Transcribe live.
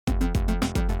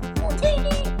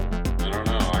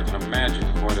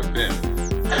have been.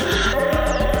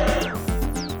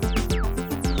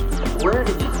 Where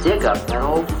did you dig up that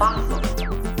old fossil?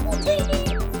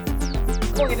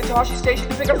 Going into Toshi Station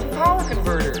to pick up some power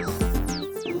converters.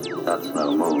 That's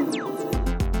no moon.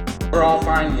 We're all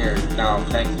fine here now,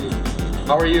 thank you.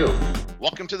 How are you?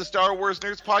 Welcome to the Star Wars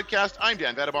Nerds Podcast. I'm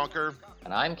Dan Vedabonker.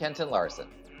 And I'm Kenton Larson.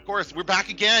 Of course, we're back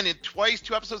again in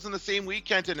two episodes in the same week,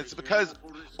 Kenton. It's because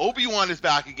Obi-Wan is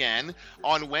back again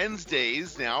on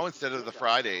Wednesdays now instead of the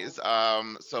Fridays.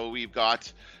 So we've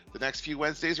got the next few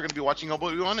Wednesdays. We're going to be watching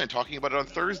Obi-Wan and talking about it on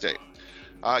Thursday.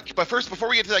 But first, before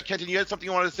we get to that, Kenton, you had something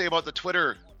you wanted to say about the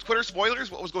Twitter spoilers?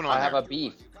 What was going on I there? have a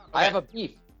beef. Okay. I have a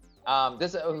beef.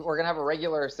 We're gonna have a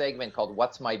regular segment called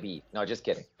 "What's My Beef?" No, just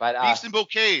kidding. But beefs and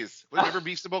bouquets. Remember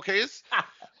beefs and bouquets?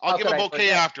 I'll give a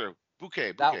bouquet after.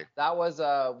 Bouquet. That was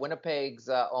Winnipeg's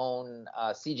own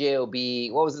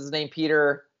CJOB. What was his name?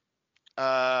 Peter.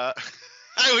 I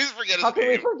always forget his name. How can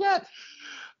we forget?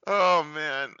 Oh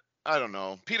man, I don't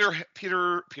know. Peter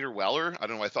Weller. I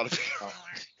don't know why I thought of Peter Weller.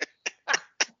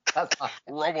 That's not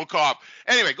RoboCop.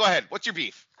 Anyway, go ahead. What's your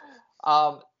beef?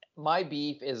 My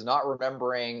beef is not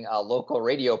remembering local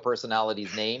radio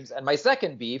personalities' names, and my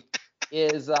second beef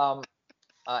is, and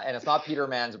it's not Peter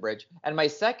Mansbridge. And my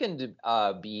second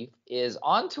beef is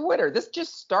on Twitter. This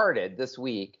just started this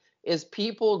week. Is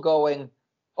people going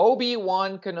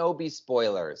Obi-Wan Kenobi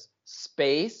spoilers?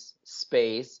 Space,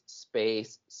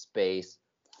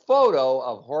 photo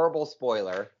of horrible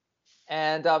spoiler,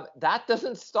 and that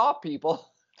doesn't stop people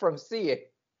from seeing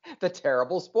the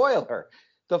terrible spoiler.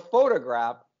 The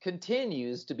photograph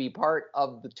continues to be part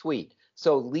of the tweet.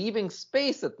 So leaving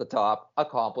space at the top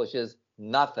accomplishes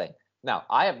nothing. Now,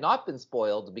 I have not been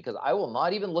spoiled because I will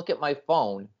not even look at my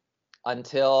phone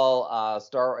until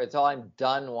I'm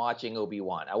done watching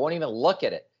Obi-Wan. I won't even look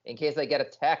at it in case I get a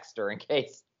text or in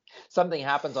case something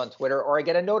happens on Twitter or I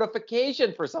get a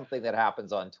notification for something that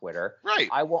happens on Twitter. Right.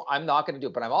 I'm not going to do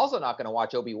it, but I'm also not going to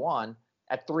watch Obi-Wan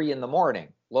at 3 a.m.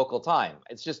 local time.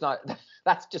 It's just not,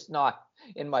 that's just not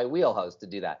in my wheelhouse to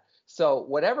do that. So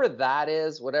whatever that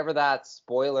is, whatever that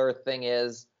spoiler thing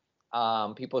is,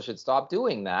 people should stop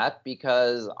doing that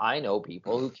because I know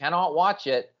people who cannot watch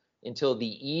it until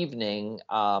the evening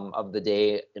of the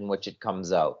day in which it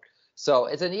comes out. So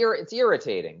it's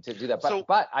irritating to do that,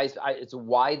 but it's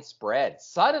widespread.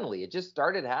 Suddenly, it just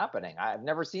started happening. I've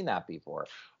never seen that before.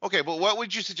 Okay, but what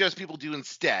would you suggest people do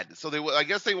instead? So I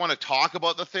guess they want to talk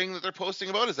about the thing that they're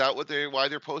posting about. Is that why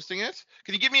they're posting it?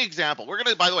 Can you give me an example? We're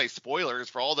gonna, by the way, spoilers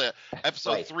for all the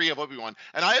episode 3 of Obi-Wan,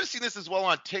 and I have seen this as well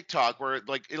on TikTok, where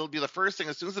like it'll be the first thing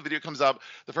as soon as the video comes up.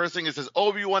 The first thing it says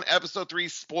Obi-Wan episode 3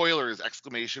 spoilers ! ! Like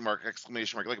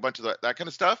a bunch of that kind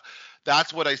of stuff.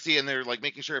 That's what I see, and they're like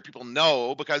making sure people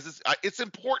know because it's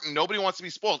important. Nobody wants to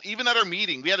be spoiled. Even at our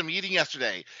meeting, we had a meeting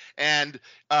yesterday, and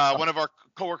one of our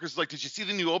coworkers was like, "Did you see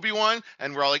the new Obi-Wan?"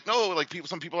 And we're all like, "No." Like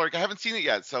some people are like, "I haven't seen it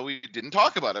yet," so we didn't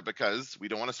talk about it because we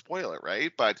don't want to spoil it,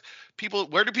 right? But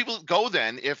where do people go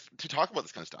then to talk about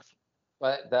this kind of stuff?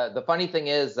 But the funny thing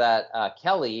is that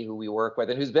Kelly, who we work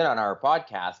with and who's been on our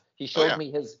podcast, he showed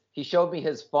me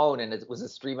his phone, and it was a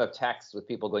stream of text with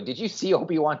people going, "Did you see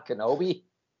Obi-Wan Kenobi?"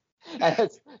 And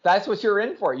that's what you're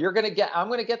in for. I'm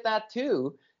gonna get that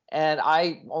too, and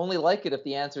I only like it if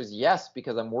the answer is yes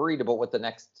because I'm worried about what the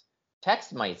next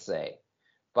text might say.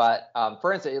 But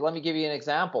for instance, let me give you an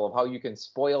example of how you can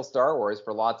spoil Star Wars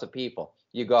for lots of people.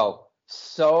 You go,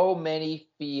 so many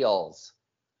feels.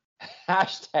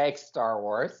 Hashtag Star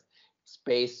Wars,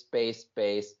 space,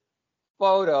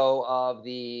 photo of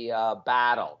the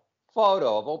battle,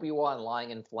 photo of Obi-Wan lying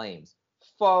in flames,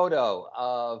 photo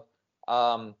of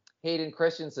Hayden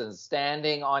Christensen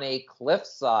standing on a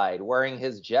cliffside wearing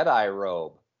his Jedi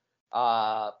robe.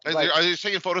 Are they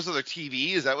taking photos of their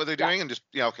TV? Is that what they're doing? And just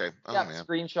okay. Oh, yeah, man.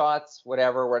 Screenshots,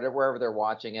 wherever they're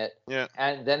watching it. Yeah.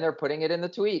 And then they're putting it in the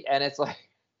tweet, and it's like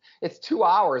it's 2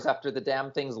 hours after the damn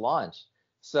thing's launched.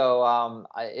 So and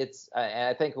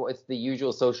I think it's the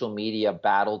usual social media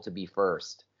battle to be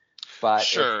first. But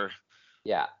sure.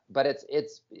 Yeah, but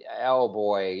it's oh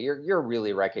boy, you're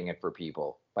really wrecking it for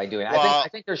people by doing it. Well, I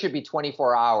think there should be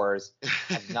 24 hours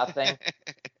of nothing.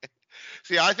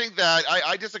 See, I think that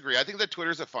I disagree. I think that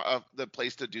Twitter's the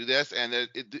place to do this, and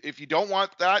if you don't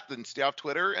want that, then stay off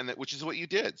Twitter, which is what you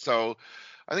did. So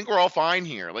I think we're all fine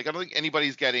here. Like I don't think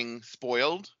anybody's getting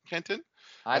spoiled, Kenton.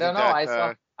 I don't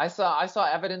know. I saw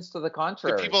evidence to the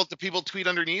contrary. The people tweet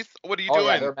underneath. What are you doing?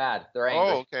 Yeah, they're mad. They're angry.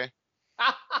 Oh, okay.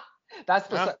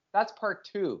 That's part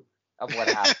 2 of what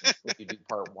happens if you do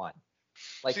part 1.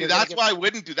 Like, see, that's why I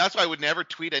wouldn't do. That's why I would never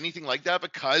tweet anything like that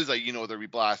because there'd be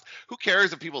blast. Who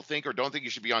cares if people think or don't think you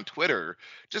should be on Twitter?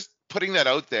 Just putting that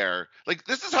out there, like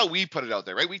this is how we put it out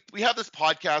there, right? We have this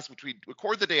podcast which we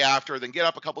record the day after, then get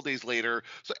up a couple days later,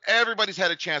 so everybody's had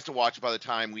a chance to watch it by the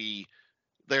time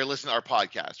they're listening to our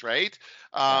podcast, right?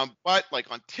 But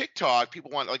like on TikTok, people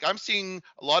want, like I'm seeing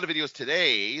a lot of videos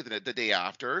today, the day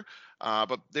after,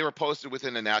 but they were posted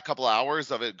within a couple hours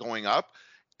of it going up,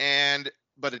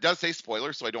 but it does say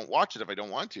spoiler, so I don't watch it if I don't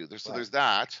want to. There's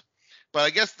that. But I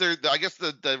guess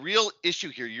the real issue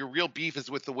here, your real beef,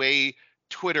 is with the way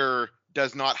Twitter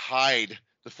does not hide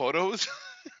the photos.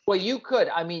 Well, you could.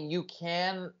 I mean, you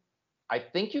can. I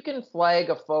think you can flag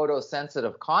a photo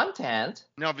sensitive content.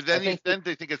 No, but then they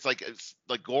think it's like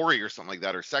gory or something like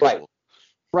that, or sexual.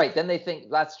 Right. Then they think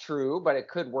that's true, but it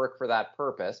could work for that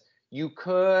purpose. You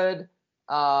could.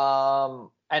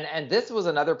 And this was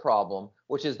another problem,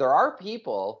 which is there are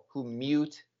people who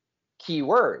mute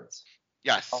keywords.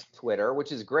 Yes. On Twitter,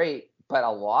 which is great, but a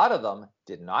lot of them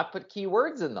did not put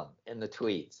keywords in them in the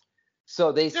tweets.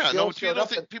 So they still showed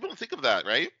up. People don't think of that,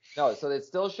 right? No, so it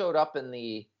still showed up in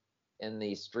the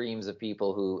streams of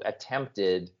people who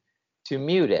attempted to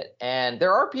mute it. And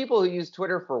there are people who use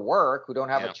Twitter for work who don't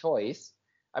have a choice.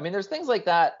 I mean, there's things like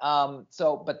that.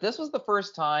 But this was the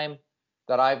first time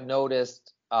that I've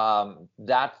noticed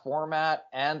that format,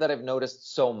 and that I've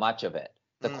noticed so much of it,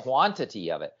 the quantity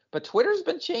of it. But Twitter's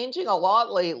been changing a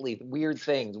lot lately. Weird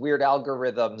things, weird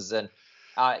algorithms, and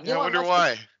I wonder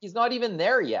why. He's not even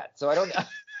there yet. So I don't know.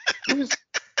 Who's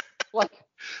like?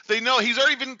 They know he's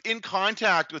already been in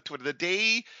contact with Twitter. The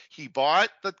day he bought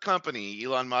the company,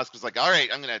 Elon Musk was like, "All right,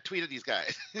 I'm going to tweet at these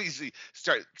guys."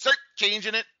 start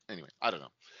changing it. Anyway, I don't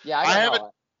know. Yeah, I haven't.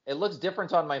 It looks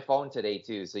different on my phone today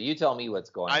too. So you tell me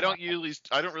what's going on. I don't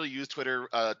really use Twitter.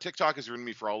 TikTok has ruined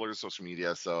me for all other social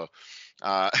media. So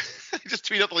I just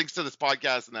tweet out the links to this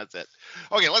podcast and that's it.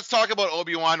 Okay, let's talk about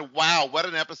Obi-Wan. Wow, what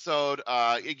an episode.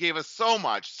 It gave us so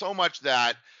much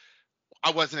that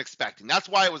I wasn't expecting. That's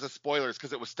why it was a spoilers,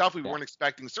 because it was stuff we weren't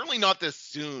expecting. Certainly not this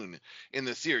soon in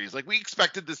the series. Like we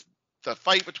expected the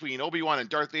fight between Obi-Wan and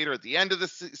Darth Vader at the end of the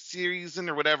season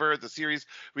or whatever, the series.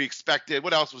 We expected.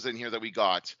 What else was in here that we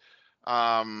got?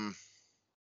 Well,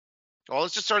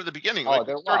 let's just start at the beginning.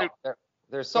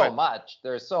 There's so much.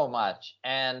 There's so much.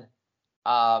 And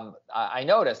I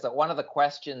noticed that one of the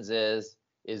questions is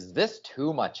this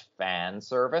too much fan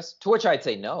service? To which I'd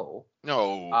say no.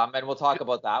 No. And we'll talk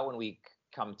about that when we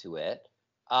come to it.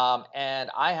 And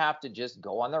I have to just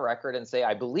go on the record and say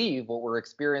I believe what we're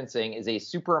experiencing is a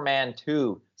Superman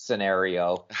 2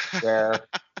 scenario where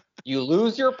you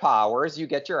lose your powers, you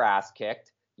get your ass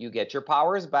kicked, you get your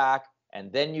powers back,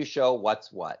 and then you show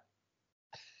what's what.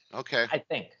 Okay.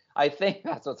 I think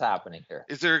that's what's happening here.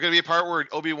 Is there going to be a part where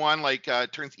Obi-Wan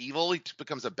turns evil, he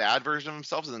becomes a bad version of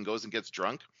himself, and then goes and gets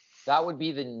drunk? That would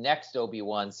be the next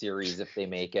Obi-Wan series if they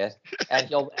make it,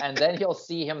 and then he'll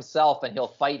see himself and he'll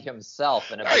fight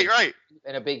himself in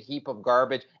a big heap of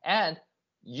garbage. And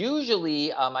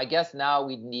usually, I guess now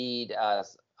we'd need.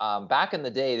 Back in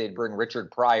the day, they'd bring Richard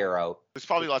Pryor out. There's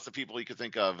probably lots of people you could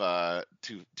think of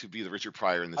to be the Richard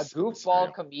Pryor in this. A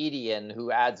goofball comedian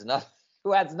who adds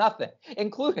nothing,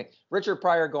 including Richard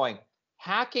Pryor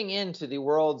hacking into the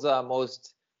world's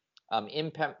most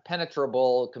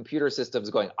impenetrable computer systems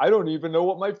going, I don't even know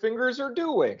what my fingers are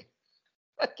doing.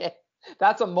 Okay,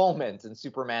 that's a moment in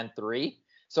Superman 3.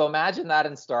 So imagine that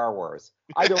in Star Wars.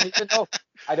 I don't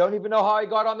even know how I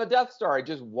got on the Death Star. I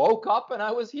just woke up and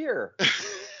I was here.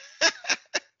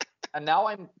 And now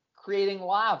I'm creating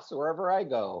laughs wherever I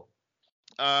go.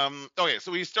 Okay,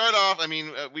 so we start off,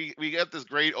 we get this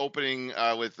great opening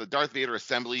with the Darth Vader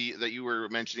assembly that you were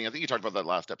mentioning. I think you talked about that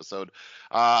last episode.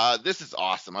 This is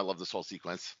awesome. I love this whole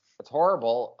sequence. It's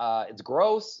horrible. It's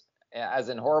gross, as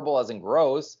in horrible, as in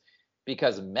gross,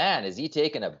 because, man, is he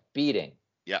taking a beating.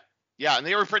 Yeah, and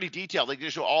they were pretty detailed. They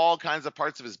show all kinds of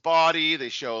parts of his body. They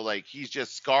show, he's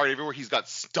just scarred everywhere. He's got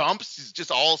stumps. He's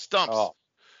just all stumps.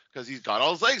 Because he's got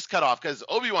all his legs cut off because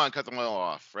Obi-Wan cut them all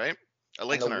off, right?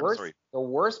 The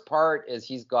worst part is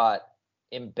he's got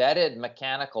embedded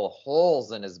mechanical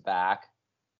holes in his back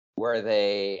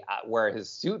where his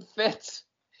suit fits,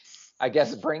 I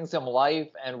guess, brings him life,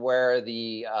 and where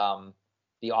the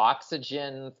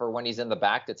oxygen for when he's in the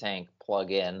bacta tank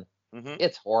plug in. Mm-hmm.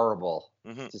 It's horrible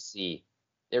to see.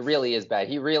 It really is bad.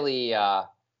 He really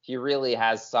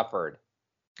has suffered.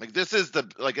 This is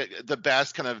the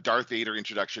best kind of Darth Vader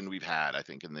introduction we've had, I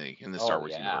think, in the Star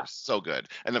Wars universe. So good.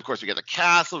 And of course we get the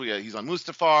castle. He's on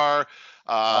Mustafar.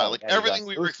 Everything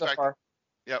we were expecting.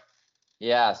 Yep.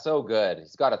 Yeah, so good.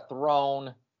 He's got a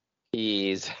throne.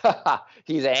 He's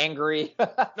he's angry.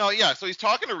 No, yeah. So he's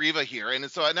talking to Reva here, and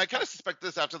I kind of suspect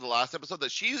this after the last episode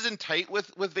that she's in tight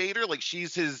with Vader, like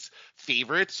she's his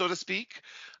favorite, so to speak.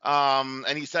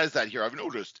 And he says that here. I've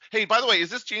noticed. Hey, by the way, is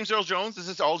this James Earl Jones? Is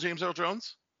this all James Earl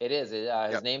Jones? It is.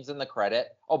 His name's in the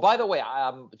credit. Oh, by the way,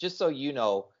 just so you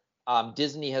know,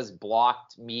 Disney has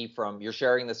blocked me from. You're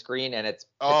sharing the screen, and it's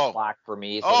pitch black for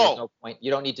me, so there's no point.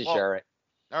 You don't need to share it.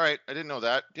 All right, I didn't know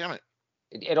that. Damn it.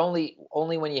 It only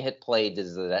when you hit play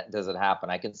does it happen.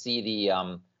 I can see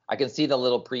the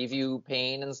little preview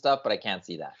pane and stuff, but I can't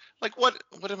see that. Like what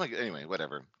am I? Anyway,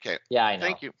 whatever. Okay. Yeah, I know.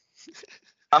 Thank you.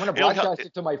 I'm gonna broadcast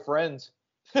it to my friends.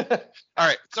 All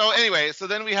right. So anyway, so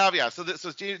then we have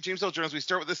so James Earl Jones. We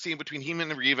start with this scene between him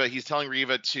and Reva. He's telling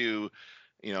Reva to,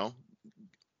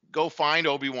 go find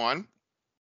Obi-Wan.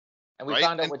 And we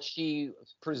found out what she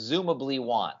presumably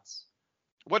wants.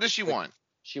 What does she want?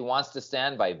 She wants to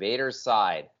stand by Vader's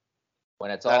side when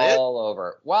it's all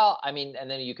over. Well, I mean, and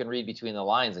then you can read between the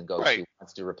lines and go, she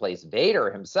wants to replace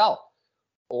Vader himself.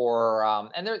 Or,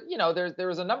 and there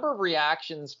was a number of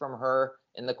reactions from her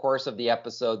in the course of the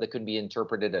episode that could be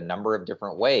interpreted a number of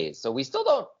different ways. So we still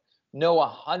don't know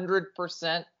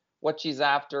 100% what she's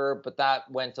after, but that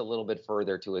went a little bit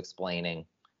further to explaining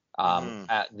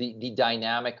the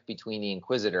dynamic between the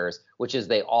Inquisitors, which is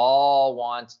they all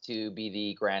want to be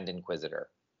the Grand Inquisitor.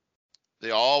 They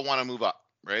all want to move up,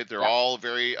 right? They're all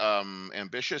very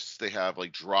ambitious. They have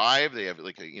like drive. They have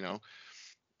like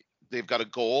they've got a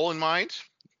goal in mind.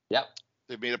 Yep.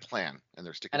 They've made a plan and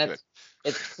they're sticking to it.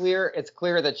 It's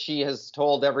clear that she has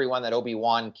told everyone that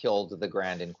Obi-Wan killed the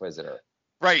Grand Inquisitor.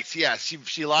 Right. Yeah.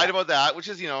 She lied about that, which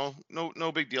is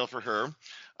no big deal for her.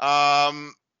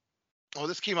 Oh,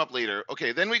 this came up later.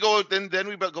 Okay, then we go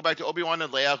back to Obi-Wan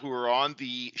and Leia, who are on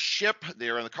the ship.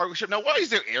 They're on the cargo ship. Now, why is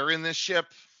there air in this ship?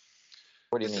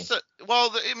 What do you mean?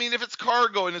 I mean, if it's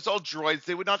cargo and it's all droids,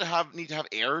 they would not need to have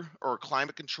air or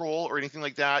climate control or anything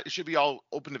like that. It should be all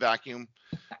open to vacuum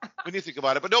when you think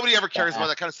about it. But nobody ever cares about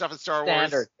that kind of stuff in Star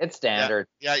Wars. It's standard.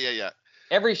 Yeah.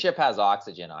 Every ship has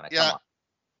oxygen on it. Yeah. Come on.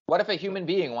 What if a human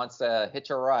being wants to hitch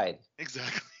a ride?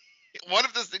 Exactly. What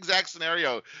if this exact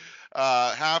scenario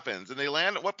happens and they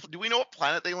land? Do we know what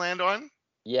planet they land on?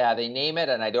 Yeah, they name it,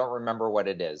 and I don't remember what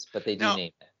it is, but they do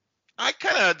name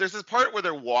it. There's this part where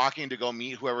they're walking to go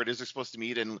meet whoever it is they're supposed to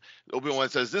meet, and Obi-Wan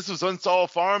says, "This was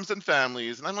Unsolved Farms and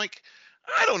Families," and I'm like,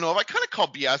 I don't know. I kind of call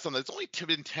BS on that. It's only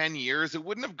been 10 years. It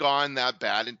wouldn't have gone that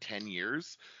bad in 10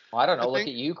 years. Well, I don't know. Look at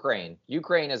Ukraine.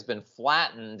 Ukraine has been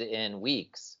flattened in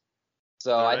weeks.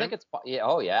 So I think it's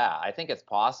I think it's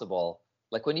possible.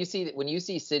 Like when you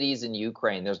see cities in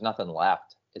Ukraine, there's nothing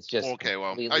left. It's just okay.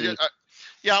 Well,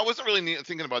 I wasn't really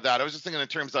thinking about that. I was just thinking in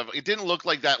terms of it didn't look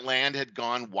like that land had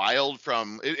gone wild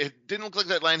from. It didn't look like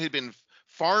that land had been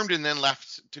farmed and then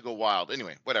left to go wild.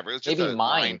 Anyway, whatever. It's just maybe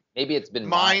mined. Maybe it's been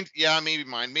mined. Yeah, maybe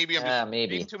mined. Maybe I'm just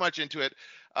reading too much into it.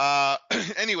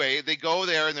 Anyway, they go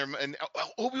there and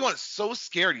Obi-Wan is so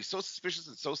scared. He's so suspicious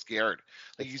and so scared.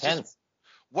 Like he's tense. Just.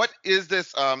 What is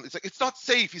this? It's like, it's not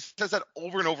safe. He says that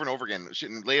over and over and over again.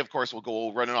 And Leia, of course, will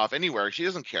go running off anywhere. She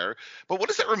doesn't care. But what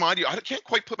does that remind you? I can't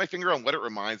quite put my finger on what it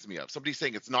reminds me of. Somebody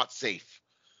saying it's not safe.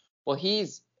 Well,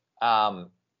 he's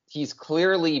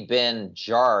clearly been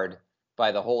jarred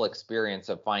by the whole experience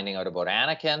of finding out about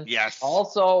Anakin. Yes.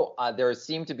 Also, there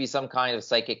seemed to be some kind of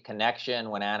psychic connection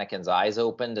when Anakin's eyes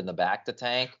opened in the bacta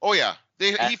tank. Oh, yeah.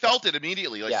 He felt it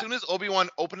immediately. Like, as soon as Obi-Wan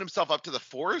opened himself up to the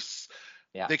Force,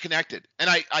 they connected. And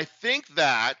I think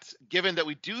that, given that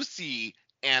we do see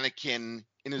Anakin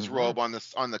in his robe on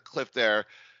the cliff there,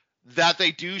 that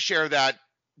they do share that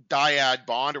dyad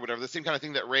bond or whatever, the same kind of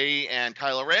thing that Rey and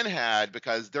Kylo Ren had,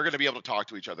 because they're going to be able to talk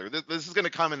to each other. This is going to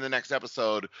come in the next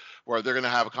episode where they're going to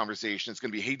have a conversation. It's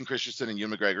going to be Hayden Christensen and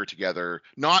Ewan McGregor together,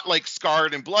 not like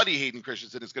scarred and bloody Hayden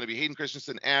Christensen. It's going to be Hayden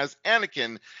Christensen as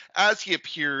Anakin as he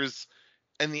appears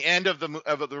in the end of the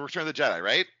Return of the Jedi,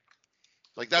 right?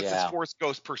 Like that's his Force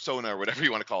Ghost persona or whatever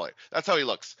you want to call it. That's how he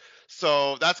looks.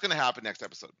 So that's going to happen next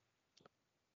episode.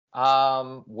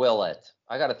 Will it?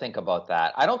 I got to think about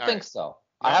that. I don't think so.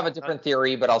 No, I have a different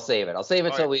theory, but I'll save it. I'll save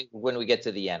it till when we get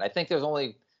to the end. I think there's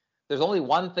only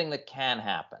one thing that can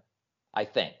happen, I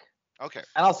think. Okay.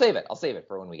 And I'll save it. I'll save it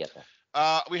for when we get there.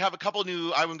 We have a couple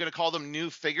new, I'm going to call them new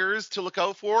figures to look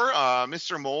out for.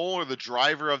 Mr. Mole, or the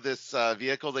driver of this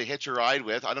vehicle they hitch a ride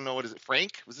with. I don't know, what is it?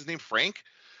 Frank? Was his name Frank?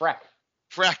 Freck.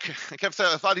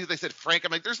 I thought they said Frank.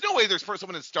 I'm like, there's no way there's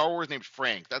someone in Star Wars named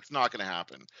Frank. That's not going to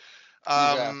happen.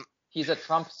 He's a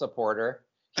Trump supporter.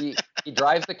 He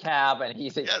drives the cab and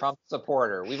he's a Trump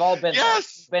supporter. We've all been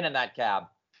in that cab.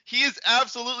 He is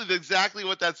absolutely exactly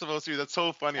what that's supposed to be. That's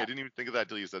so funny. I didn't even think of that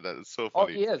until you said that. It's so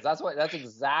funny. Oh, he is. That's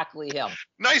exactly him.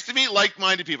 Nice to meet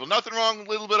like-minded people. Nothing wrong with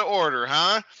a little bit of order,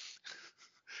 huh?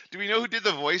 Do we know who did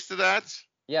the voice to that?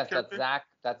 Yes, character?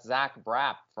 that's Zach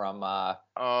Braff from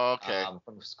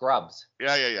from Scrubs.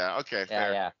 Yeah. Okay,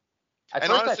 fair. Yeah. At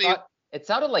And first honestly, I thought it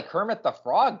sounded like Kermit the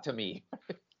Frog to me.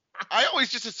 I always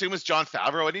just assume it's Jon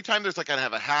Favreau. Anytime there's like kind of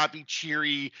have a happy,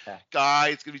 cheery Yeah. guy,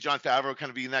 it's gonna be Jon Favreau kind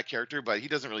of being that character, but he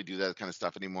doesn't really do that kind of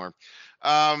stuff anymore.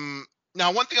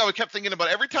 Now, one thing I kept thinking about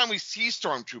every time we see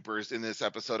stormtroopers in this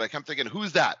episode, I kept thinking,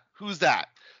 who's that? Who's that?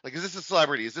 Like, is this a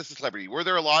celebrity? Is this a celebrity? Were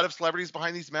there a lot of celebrities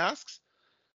behind these masks?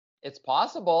 It's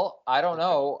possible. I don't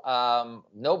know.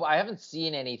 No, I haven't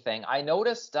seen anything. I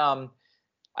noticed.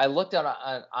 I looked at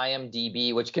on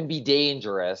IMDb, which can be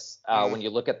dangerous when you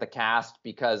look at the cast,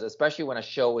 because especially when a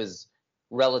show is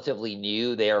relatively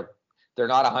new, they're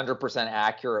not 100%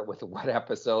 accurate with what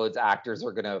episodes actors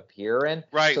are going to appear in.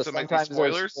 Right. So sometimes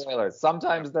there's spoilers.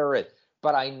 Sometimes there is.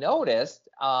 But I noticed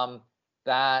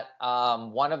that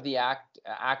one of the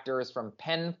actors from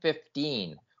Pen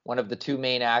 15, one of the two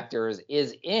main actors,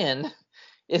 is in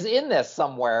this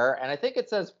somewhere, and I think it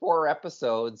says 4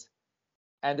 episodes,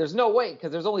 and there's no way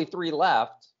because there's only 3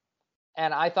 left.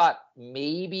 And I thought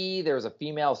maybe there's a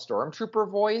female stormtrooper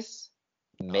voice.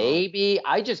 Maybe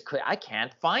I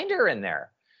can't find her in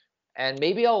there, and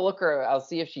maybe I'll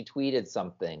see if she tweeted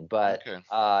something. But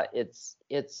it's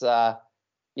it's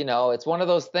one of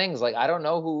those things. Like, I don't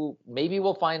know who. Maybe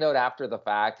we'll find out after the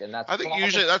fact, and that's. I think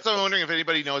usually that's what I'm wondering if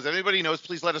anybody knows. If anybody knows,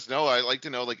 please let us know. I like to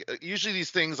know. Like, usually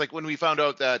these things, like when we found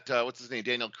out that what's his name,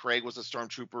 Daniel Craig was a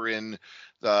stormtrooper in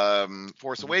the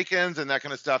Force Awakens and that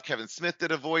kind of stuff. Kevin Smith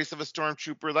did a voice of a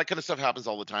stormtrooper. That kind of stuff happens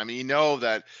all the time, and you know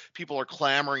that people are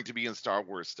clamoring to be in Star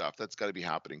Wars stuff. That's got to be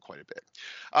happening quite a bit.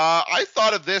 I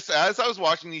thought of this as I was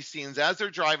watching these scenes, as they're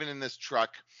driving in this truck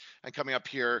and coming up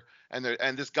here, and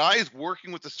this guy is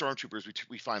working with the stormtroopers.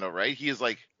 We find out, right? He is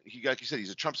like you said,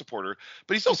 he's a Trump supporter,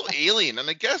 but he's also alien. And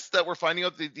I guess that we're finding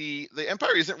out the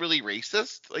Empire isn't really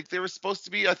racist like they were supposed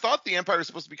to be. I thought the Empire was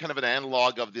supposed to be kind of an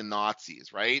analog of the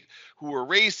Nazis, right? Who were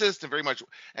racist and very much.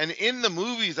 And in the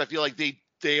movies, I feel like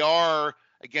they are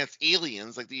against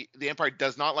aliens. Like the Empire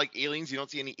does not like aliens. You don't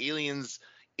see any aliens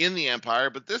in the Empire.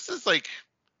 But this is like,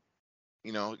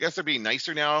 I guess they're being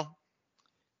nicer now.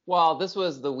 Well, this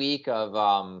was the week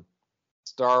of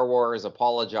Star Wars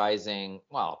apologizing.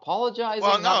 Well, apologizing.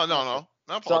 Well, no, not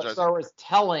apologizing. Star Wars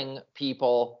telling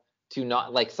people to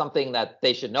not, like, something that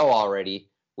they should know already,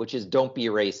 which is don't be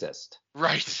racist.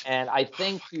 Right. And I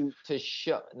think to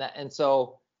show, and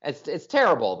so it's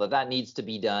terrible that needs to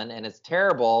be done, and it's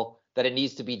terrible that it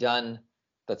needs to be done.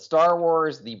 That Star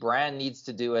Wars, the brand, needs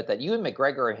to do it. That Ewan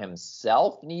McGregor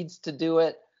himself needs to do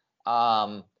it.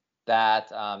 That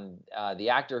the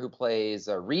actor who plays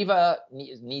Reva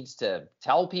needs to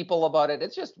tell people about it.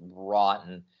 It's just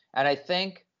rotten. And I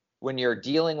think when you're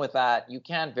dealing with that, you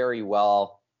can't very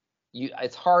well.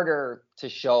 It's harder to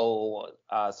show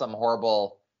some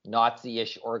horrible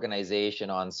Nazi-ish organization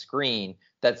on screen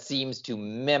that seems to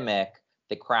mimic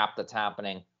the crap that's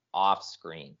happening off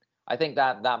screen. I think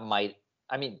that might.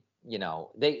 I mean,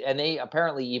 they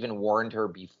apparently even warned her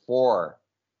before.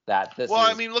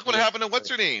 Look what happened to what's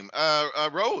her name,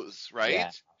 Rose, right?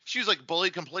 Yeah. She was like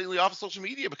bullied completely off of social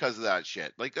media because of that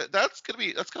shit. Like that's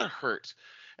gonna hurt,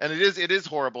 and it is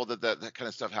horrible that kind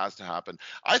of stuff has to happen.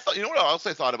 I thought, what else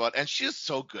I thought about, and she is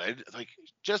so good, like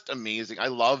just amazing. I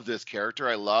love this character.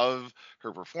 I love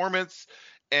her performance.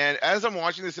 And as I'm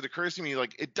watching this, it occurs to me,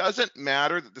 like, it doesn't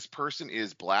matter that this person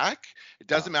is black. It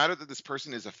doesn't matter that this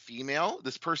person is a female.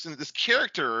 This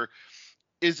character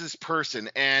is this person,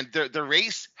 and the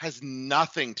race has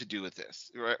nothing to do with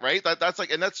this, right? That's like,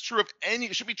 and that's true of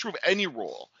it should be true of any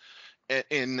role,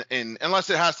 in unless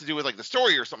it has to do with like the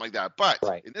story or something like that. But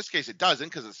in this case, it doesn't,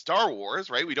 because it's Star Wars,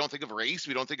 right? We don't think of race,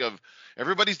 we don't think of,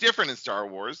 everybody's different in Star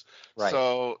Wars, right?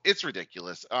 So it's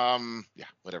ridiculous.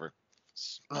 Whatever.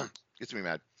 Gets me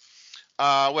mad.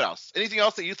 What else? Anything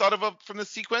else that you thought of from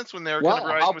this sequence when they're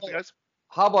contemporizing with the guys?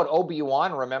 How about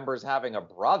Obi-Wan remembers having a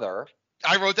brother?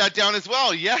 I wrote that down as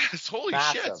well. Yes. Holy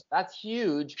shit. That's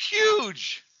huge.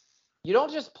 Huge. You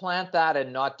don't just plant that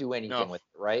and not do anything with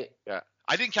it, right? Yeah.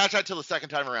 I didn't catch that till the second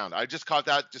time around. I just caught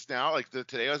that just now, like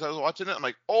today as I was watching it. I'm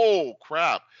like, oh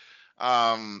crap.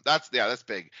 That's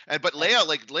big. But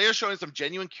Leia showing some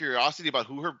genuine curiosity about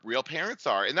who her real parents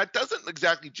are, and that doesn't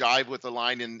exactly jive with the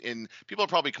line in people are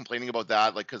probably complaining about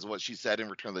that, like, because of what she said in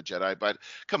Return of the Jedi. But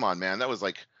come on, man, that was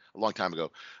like a long time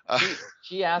ago.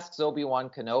 She asks Obi-Wan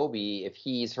Kenobi if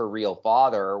he's her real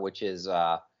father, which is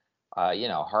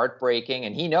heartbreaking.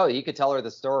 And he could tell her the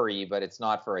story, but it's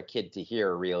not for a kid to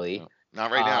hear, really.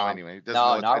 Not right now, anyway. He doesn't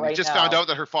no, know not and right he just now. found out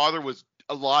that her father was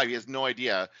alive. He has no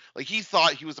idea. Like, he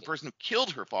thought he was the person who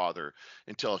killed her father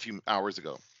until a few hours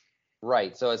ago.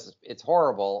 Right. So it's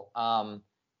horrible.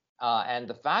 And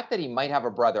the fact that he might have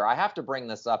a brother, I have to bring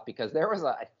this up because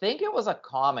I think it was a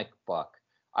comic book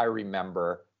I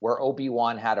remember where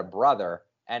Obi-Wan had a brother,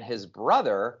 and his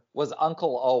brother was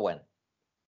Uncle Owen.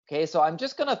 Okay, so I'm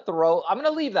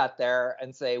gonna leave that there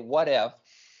and say, what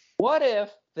if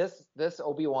this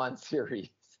Obi-Wan series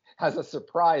has a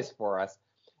surprise for us,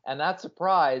 and that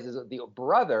surprise is that the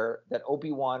brother that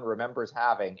Obi-Wan remembers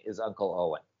having is Uncle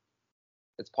Owen.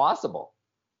 It's possible.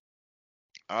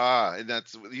 And do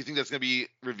you think that's going to be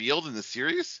revealed in the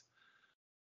series?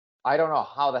 I don't know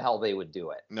how the hell they would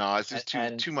do it. No, it's just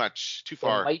too much, too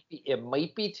far. It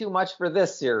might be too much for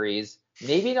this series.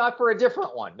 Maybe not for a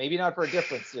different one. Maybe not for a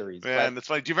different series. Man, that's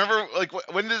funny. Do you remember, like,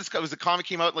 when did this? Was the comic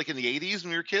came out like in the 80s when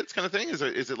we were kids, kind of thing? Is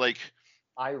it like?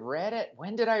 I read it.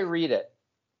 When did I read it?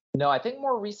 No, I think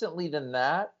more recently than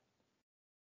that.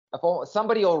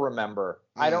 Somebody will remember.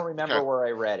 I don't remember where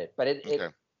I read it, but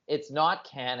it's not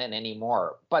canon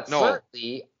anymore. But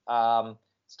certainly,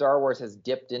 Star Wars has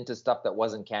dipped into stuff that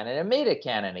wasn't canon and made it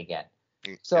canon again.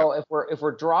 So if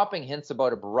we're dropping hints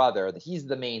about a brother, he's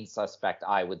the main suspect,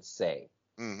 I would say.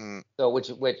 Mm-hmm. So which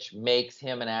would make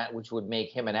him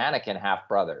and Anakin half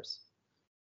brothers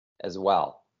as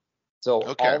well.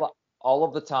 So all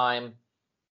of the time,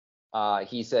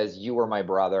 he says, "You were my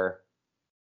brother,"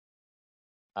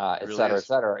 et cetera, et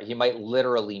cetera. He might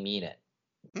literally mean it.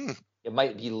 It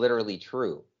might be literally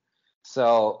true.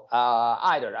 So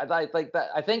I don't know. I think that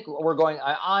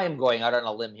I'm going out on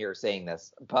a limb here saying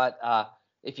this, but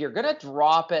if you're gonna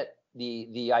drop it,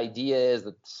 the idea is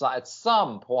that at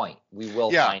some point we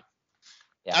will find.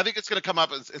 Yeah. I think it's gonna come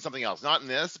up as something else, not in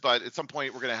this, but at some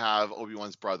point we're gonna have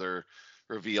Obi-Wan's brother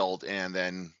revealed, and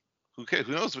then who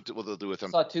knows what they'll do with him.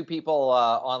 I saw two people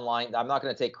online. I'm not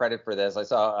going to take credit for this. I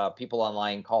saw people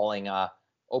online calling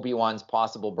Obi-Wan's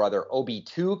possible brother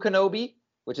Obi-2 Kenobi,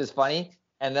 which is funny.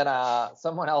 And then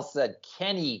someone else said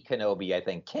Kenny Kenobi, I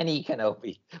think. Kenny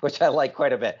Kenobi, which I like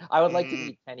quite a bit. I would like to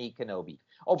meet Kenny Kenobi.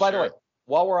 Oh, by the way,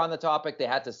 while we're on the topic, they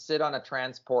had to sit on a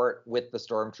transport with the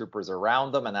stormtroopers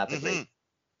around them, and that's a great.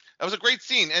 That was a great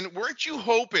scene. And weren't you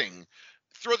hoping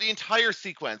throughout the entire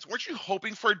sequence, weren't you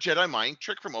hoping for a Jedi mind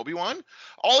trick from Obi-Wan?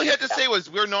 All he had to say was,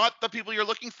 "We're not the people you're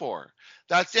looking for."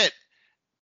 That's it.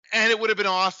 And it would have been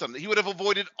awesome. He would have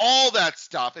avoided all that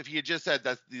stuff if he had just said,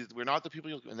 "We're not the people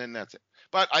you're looking," and then that's it.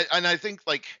 But I think,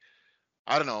 like,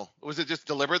 I don't know, was it just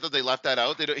deliberate that they left that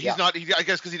out? He's not. I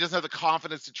guess because he doesn't have the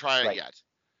confidence to try it yet.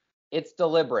 It's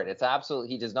deliberate. It's absolutely.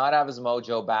 He does not have his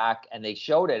mojo back, and they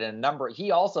showed it in a number.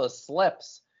 He also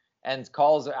slips and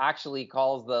actually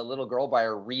calls the little girl by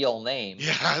her real name.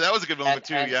 Yeah, that was a good moment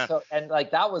too. Yeah. So,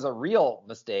 like, that was a real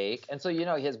mistake. And so,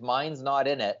 his mind's not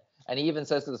in it. And he even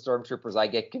says to the stormtroopers, "I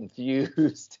get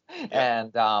confused." Yeah.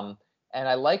 And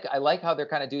I like how they're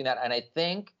kind of doing that. And I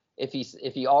think if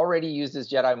he already used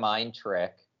his Jedi mind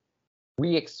trick,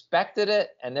 we expected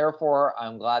it, and therefore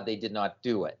I'm glad they did not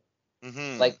do it.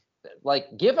 Mm-hmm.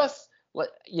 Like give us,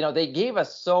 they gave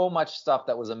us so much stuff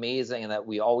that was amazing and that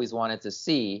we always wanted to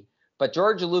see. But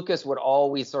George Lucas would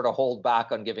always sort of hold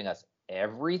back on giving us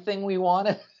everything we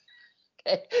wanted.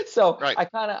 Okay. So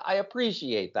I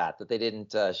appreciate that they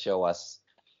didn't show us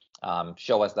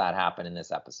that happen in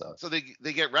this episode. So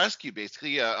they get rescued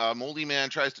basically. A moldy man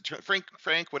tries to turn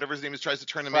Frank, whatever his name is, tries to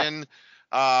turn him in.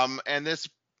 And this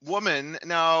woman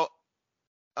now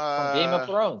from Game of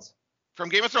Thrones. From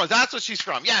Game of Thrones. That's what she's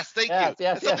from. Yes, thank you.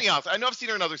 Yes, something else. I know I've seen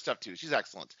her in other stuff too. She's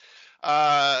excellent.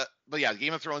 But yeah,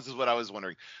 Game of Thrones is what I was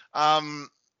wondering.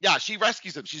 Yeah, she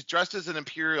rescues him. She's dressed as an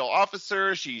Imperial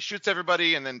officer. She shoots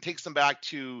everybody and then takes them back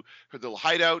to her little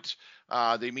hideout.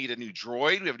 They meet a new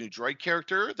droid. We have a new droid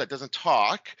character that doesn't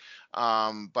talk,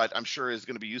 but I'm sure is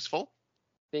going to be useful.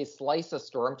 They slice a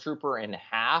stormtrooper in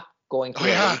half going through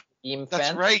a beam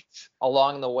fence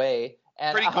along the way.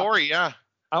 And, pretty gory, yeah.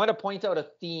 I'm going to point out a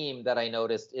theme that I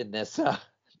noticed in this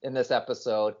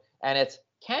episode, and it's,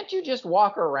 can't you just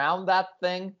walk around that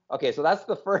thing? Okay, so that's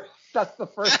the first. I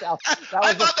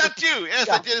thought that too. Yes,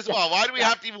 I did as well. Why do we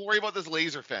have to even worry about this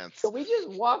laser fence? So we just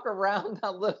walk around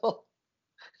that little.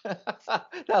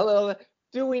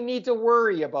 Do we need to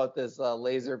worry about this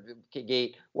laser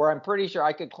gate? Where I'm pretty sure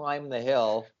I could climb the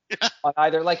hill. On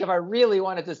either, like, if I really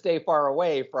wanted to stay far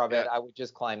away from it, I would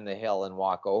just climb the hill and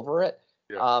walk over it.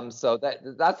 Yeah. So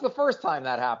that's the first time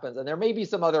that happens, and there may be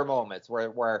some other moments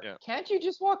where can't you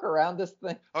just walk around this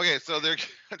thing? Okay, so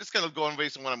I'm just kind of going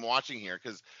based on what I'm watching here,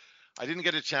 because I didn't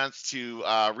get a chance to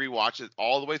rewatch it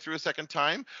all the way through a second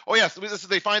time. Oh yes,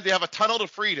 they have a tunnel to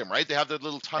freedom, right? They have the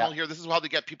little tunnel here. This is how they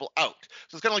get people out.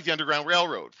 So it's kind of like the Underground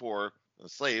Railroad for the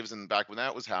slaves, and back when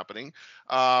that was happening.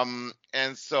 And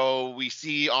so we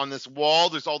see on this wall,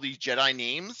 there's all these Jedi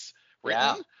names written.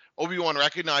 Yeah. Obi-Wan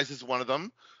recognizes one of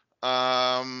them.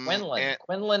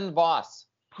 Quinlan Vos.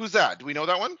 Who's that? Do we know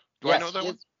that one? I know that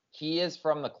one? He is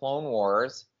from the Clone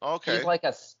Wars. Okay. He's like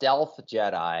a stealth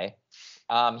Jedi.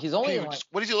 He's only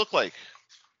what does he look like?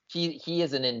 He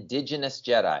is an indigenous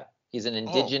Jedi. He's an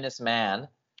indigenous man.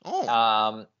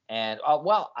 Oh.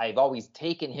 Well, I've always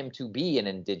taken him to be an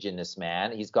indigenous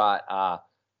man. He's got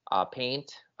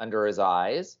paint under his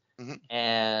eyes. Mm-hmm.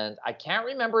 And I can't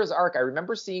remember his arc. I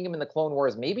remember seeing him in the Clone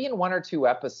Wars, maybe in 1 or 2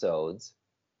 episodes.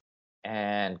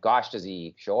 And gosh, does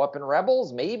he show up in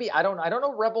Rebels? Maybe. I don't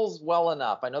know Rebels well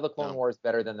enough. I know the Clone Wars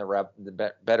better than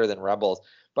better than Rebels.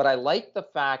 But I like the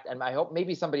fact, and I hope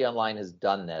maybe somebody online has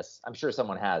done this. I'm sure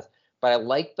someone has. But I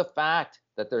like the fact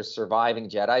that there's surviving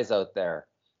Jedis out there,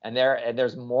 and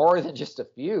there's more than just a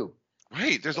few.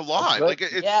 Right. There's a lot.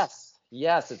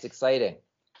 Yes, it's exciting.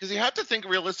 Because you have to think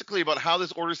realistically about how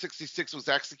this Order 66 was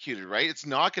executed, right? It's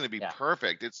not going to be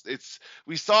perfect.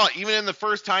 We saw, even in the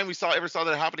first time we ever saw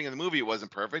that happening in the movie, it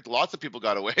wasn't perfect. Lots of people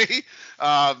got away.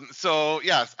 So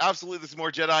yes, absolutely, there's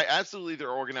more Jedi. Absolutely, they're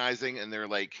organizing, and they're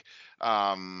like,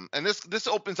 and this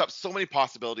opens up so many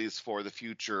possibilities for the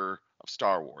future of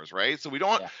Star Wars, right? So we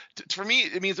don't, for me,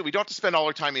 it means that we don't have to spend all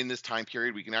our time in this time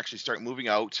period. We can actually start moving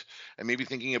out and maybe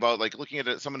thinking about like looking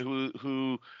at someone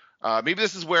who maybe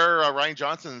this is where Rian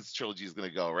Johnson's trilogy is going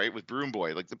to go, right? With Broom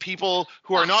Boy, like the people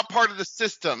who are not part of the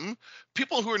system,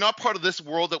 people who are not part of this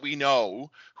world that we know,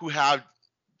 who have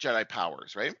Jedi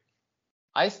powers, right?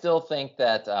 I still think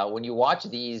that when you watch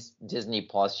these Disney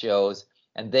Plus shows,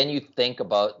 and then you think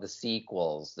about the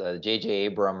sequels, the J.J.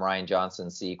 Abrams, Rian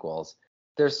Johnson sequels,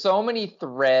 there's so many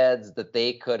threads that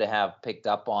they could have picked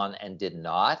up on and did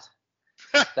not.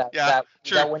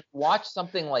 That when you watch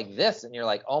something like this and you're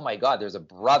like, oh my God, there's a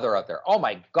brother out there. Oh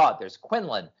my God, there's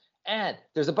Quinlan. And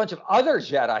there's a bunch of other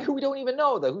Jedi who we don't even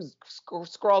know, who's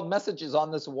scrawled messages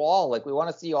on this wall. Like, we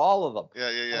want to see all of them.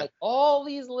 Yeah. Like, all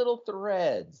these little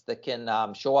threads that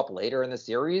can show up later in the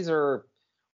series or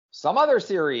some other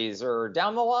series or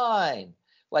down the line.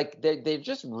 Like, they're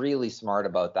just really smart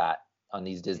about that on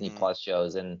these Disney Plus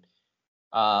shows. And,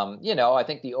 I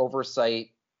think the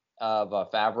oversight of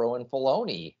Favreau and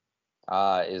Filoni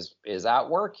is at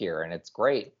work here, and it's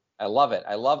great. I love it.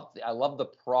 I love the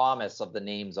promise of the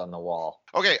names on the wall.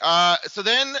 Okay, so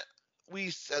then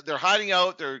they're hiding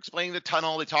out. They're explaining the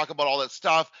tunnel. They talk about all that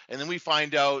stuff, and then we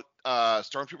find out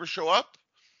stormtroopers show up.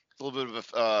 It's a little bit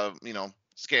of a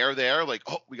scare there. Like,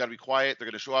 oh, we got to be quiet. They're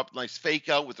going to show up. Nice fake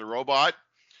out with the robot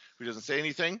who doesn't say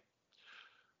anything.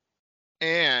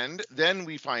 And then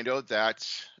we find out that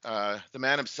the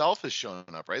man himself has shown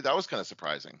up, right? That was kind of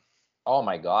surprising. Oh,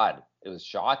 my God. It was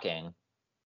shocking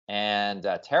and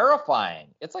terrifying.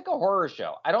 It's like a horror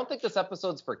show. I don't think this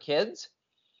episode's for kids.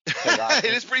 It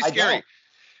is pretty scary.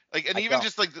 Like, and even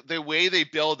just like the way they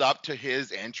build up to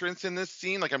his entrance in this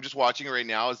scene, like I'm just watching it right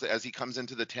now as he comes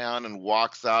into the town and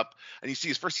walks up, and you see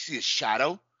his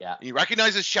shadow. Yeah. And you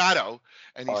recognize his shadow,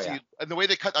 and you see, and the way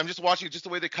they cut. I'm just watching just the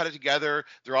way they cut it together.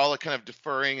 They're all like kind of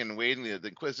deferring and waiting. The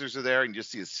Inquisitors are there, and you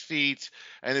just see his feet,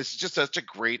 and it's just such a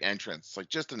great entrance. Like,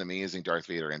 just an amazing Darth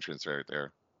Vader entrance right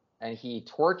there. And he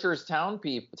tortures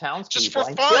townspeople. Just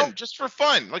for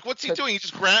fun. Like, what's he doing? He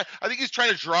just I think he's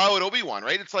trying to draw out Obi-Wan,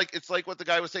 right? It's like what the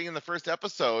guy was saying in the first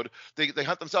episode. They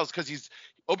hunt themselves because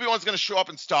Obi-Wan's going to show up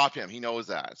and stop him. He knows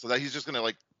that, so that he's just going to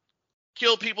like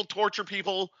kill people, torture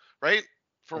people, right?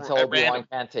 Until Obi-Wan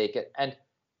can't take it. And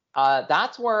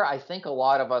that's where I think a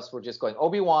lot of us were just going,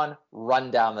 Obi-Wan, run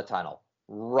down the tunnel.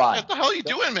 Run. What the hell are you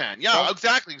doing, man? Yeah,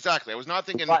 exactly. I was not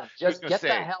thinking. Just get the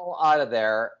hell out of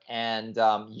there. And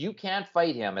you can't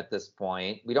fight him at this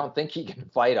point. We don't think he can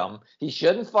fight him. He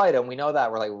shouldn't fight him. We know that.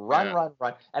 We're like, run.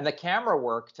 And the camera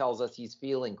work tells us he's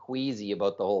feeling queasy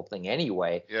about the whole thing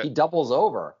anyway. Yeah. He doubles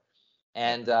over.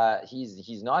 And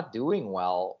he's not doing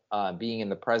well being in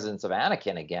the presence of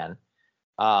Anakin again.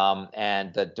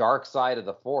 And the dark side of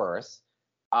the Force.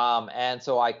 And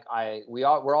so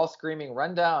we're all screaming,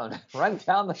 run down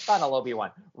the tunnel,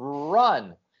 Obi-Wan,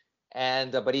 run.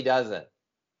 And, but he doesn't.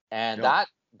 And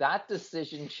that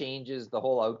decision changes the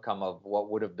whole outcome of what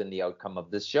would have been the outcome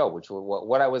of this show, which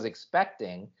what I was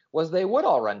expecting was they would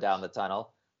all run down the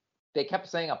tunnel. They kept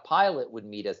saying a pilot would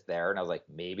meet us there. And I was like,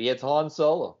 maybe it's Han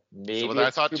Solo. Maybe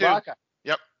it's Chewbacca. Too.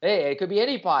 Yep. Hey, it could be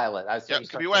any pilot. I was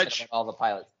could be Wedge. All the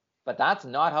pilots. But that's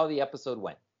not how the episode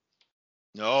went.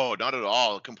 No, not at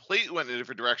all. Completely went in a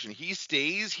different direction. He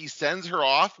stays. He sends her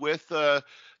off with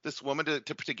this woman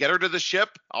to get her to the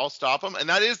ship. I'll stop him, and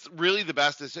that is really the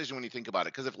best decision when you think about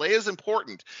it. Because if Leia's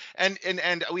important, and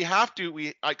we have to,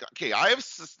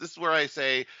 this is where I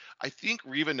say I think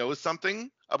Reva knows something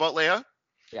about Leia.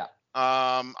 Yeah.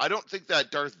 I don't think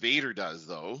that Darth Vader does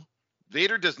though.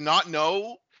 Vader does not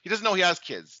know. He doesn't know he has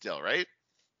kids still, right?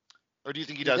 Or do you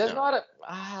think he does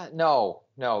know?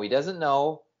 No, he doesn't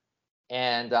know.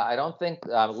 And I don't think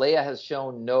Leia has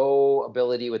shown no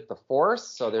ability with the Force.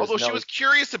 So there's Although she was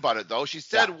curious about it, though. She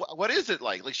said, what is it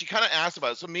like? Like, she kind of asked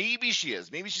about it. So maybe she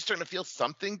is. Maybe she's starting to feel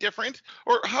something different.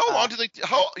 Or how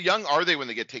young are they when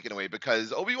they get taken away?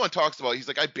 Because Obi-Wan talks about, he's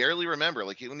like, I barely remember.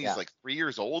 Like, when he's like 3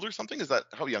 years old or something? Is that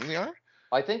how young they are?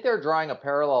 I think they're drawing a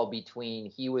parallel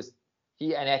between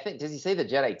and I think, does he say the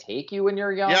Jedi take you when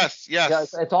you're young? Yes.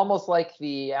 It's almost like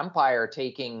the Empire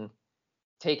taking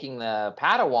the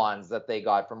Padawans that they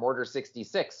got from Order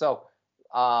 66. So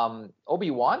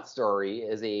Obi-Wan's story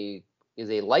is a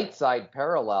light side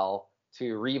parallel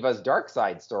to Reva's dark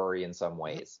side story in some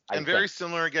ways. And very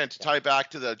similar, again, to tie back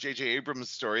to the J.J. Abrams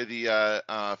story, the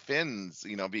Finns,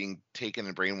 being taken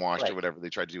and brainwashed or whatever they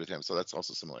tried to do with him. So that's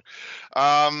also similar.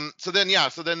 So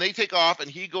then they take off,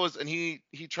 and he goes and he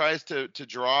tries to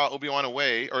draw Obi-Wan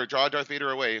away, or draw Darth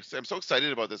Vader away. So I'm so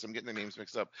excited about this. I'm getting the names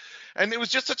mixed up. And it was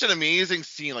just such an amazing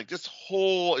scene. Like, it's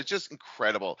just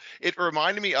incredible. It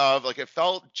reminded me of, like, it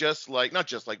felt just like, not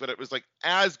just like, but it was like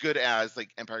as good as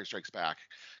like Empire Strikes Back,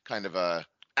 kind of a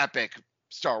epic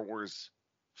Star Wars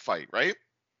fight, right?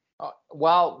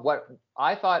 Well, what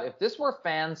I thought, if this were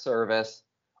fan service,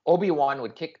 Obi-Wan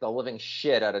would kick the living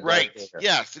shit out of Darth Vader.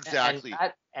 Yes, exactly.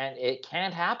 And it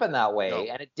can't happen that way, No.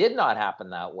 and it did not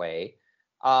happen that way.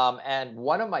 And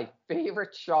one of my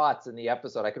favorite shots in the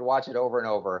episode, I could watch it over and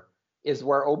over, is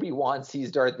where Obi-Wan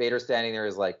sees Darth Vader standing there,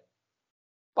 is like,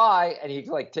 bye, and he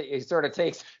like he sort of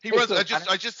takes. He runs.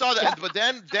 I just saw that, but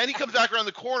then he comes back around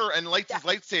the corner and lights his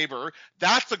lightsaber.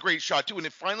 That's a great shot too. And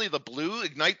it finally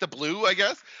ignite the blue, I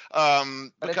guess,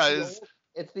 because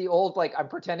it's the old like, I'm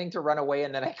pretending to run away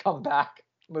and then I come back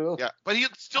move. Yeah, but he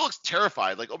still looks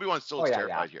terrified. Like, Obi-Wan still looks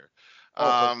terrified here.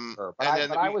 Sure.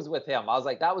 But I was with him. I was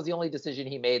like, that was the only decision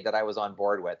he made that I was on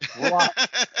board with.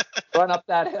 Run up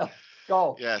that hill.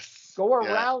 Go. Yes. Go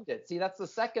around it. See, that's the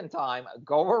second time.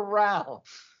 Go around.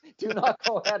 Do not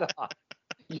go head on.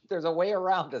 There's a way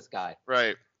around this guy.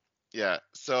 Right. Yeah.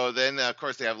 So then, of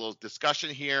course, they have a little discussion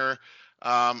here.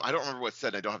 I don't remember what's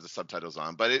said. I don't have the subtitles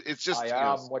on, but it's just.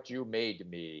 I am what you made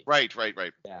me. Right.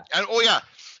 Yeah. And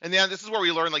and then this is where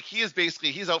we learn, like,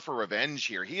 he's out for revenge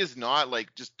here. He is not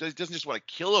like doesn't just want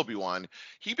to kill Obi-Wan.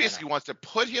 He basically wants to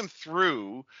put him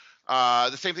through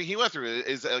the same thing he went through,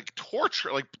 is torture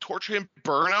him,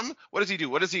 burn him. What does he do?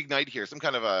 What does he ignite here? Some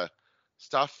kind of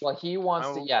stuff. Well, he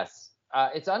wants to. Yes.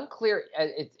 It's unclear.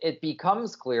 It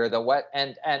becomes clear that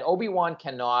and Obi-Wan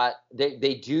cannot.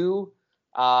 They do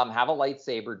have a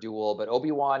lightsaber duel, but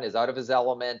Obi-Wan is out of his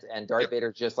element, and Darth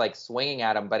Vader's just like swinging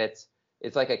at him. But it's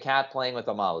like a cat playing with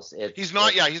a mouse. He's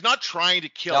not trying to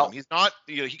kill him. He's not.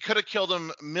 He could have killed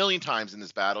him a million times in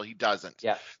this battle. He doesn't.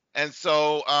 Yeah. And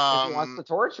so he wants to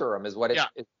torture him, is what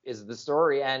is the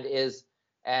story, and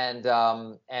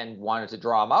wanted to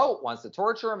draw him out, wants to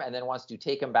torture him, and then wants to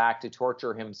take him back to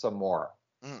torture him some more.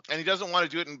 And he doesn't want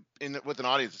to do it in with an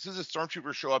audience. As soon as the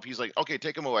stormtroopers show up, he's like, okay,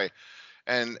 take him away,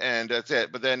 and that's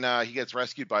it. But then he gets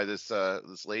rescued by this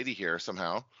lady here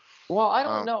somehow. Well, I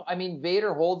don't know. I mean,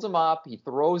 Vader holds him up. He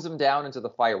throws him down into the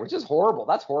fire, which is horrible.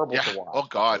 That's horrible to watch. Oh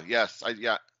God, yes,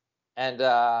 And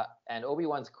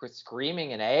Obi-Wan's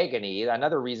screaming in agony.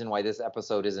 Another reason why this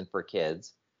episode isn't for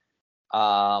kids.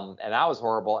 And that was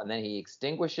horrible. And then he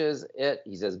extinguishes it.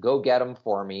 He says, "Go get him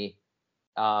for me,"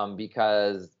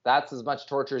 because that's as much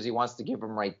torture as he wants to give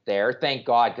him right there. Thank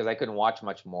God, because I couldn't watch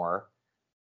much more.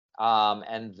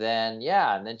 And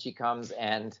then she comes,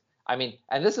 and I mean,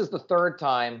 and this is the third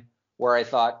time where I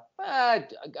thought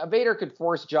Vader could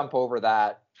force jump over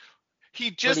that.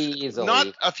 He just pretty easily. Not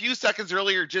a few seconds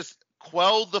earlier just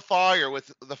quelled the fire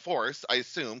with the Force, I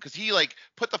assume, because he like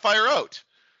put the fire out.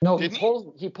 No, he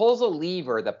pulls a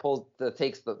lever that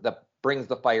brings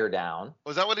the fire down.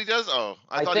 Was that what he does? Oh,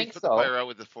 I thought he put the fire out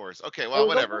with the Force. Okay, well,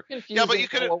 whatever. Yeah, but you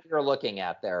could what we were looking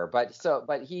at there. But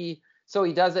he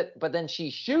does it, but then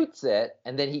she shoots it,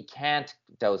 and then he can't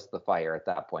douse the fire at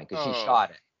that point because she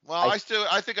shot it. Well, I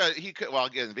think he could. Well,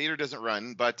 again, Vader doesn't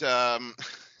run, but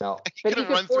no, he couldn't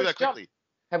run through that quickly.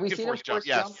 Have we seen him force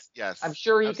jump? Yes. I'm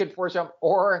sure he could force jump,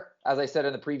 or as I said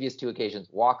in the previous two occasions,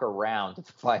 walk around the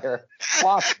fire.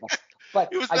 Possible. But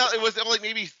it was only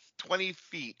maybe 20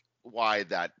 feet wide,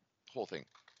 that whole thing.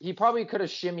 He probably could have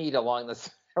shimmied along this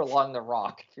along the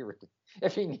rock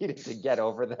if he needed to get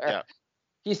over there. Yeah.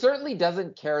 He certainly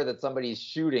doesn't care that somebody's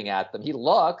shooting at them. He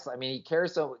looks. I mean, he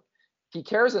cares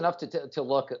enough to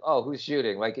look. Oh, who's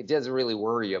shooting? Like, it doesn't really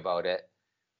worry about it.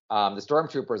 The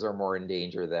stormtroopers are more in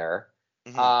danger there.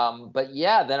 Mm-hmm. But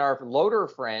yeah, then our loader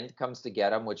friend comes to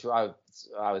get him, which I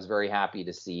was very happy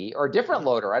to see. Or a different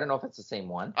loader. I don't know if it's the same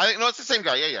one. I think no, it's the same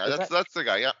guy. Yeah. That's the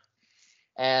guy. Yeah.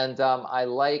 And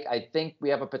I think we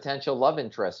have a potential love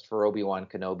interest for Obi-Wan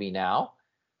Kenobi now,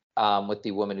 with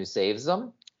the woman who saves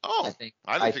them. Oh,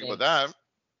 I didn't think about that.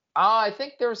 I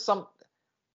think there's some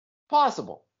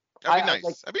possible. That'd be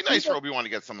nice. That'd be nice for Obi-Wan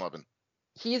to get some loving.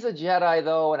 He's a Jedi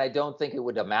though, and I don't think it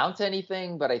would amount to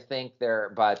anything. But I think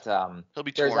he'll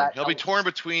be torn. He'll be torn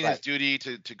between right. his duty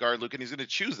to guard Luke, and he's going to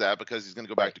choose that because he's going to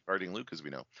go back to guarding Luke, as we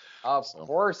know. Of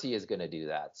course, he is going to do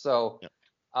that. So,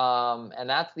 and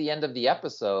that's the end of the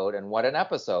episode. And what an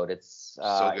episode! It's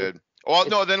so good. Well,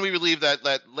 no, then we believe that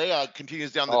Leia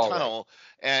continues down the tunnel,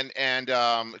 right. and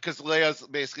because Leia's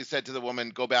basically said to the woman,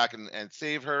 "Go back and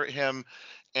save him,"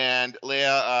 and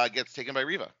Leia gets taken by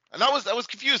Reva, and I was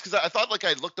confused because I thought like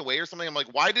I looked away or something. I'm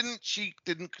like, why didn't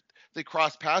they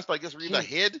cross paths? But I guess Reva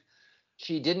hid.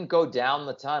 She didn't go down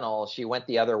the tunnel. She went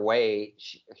the other way.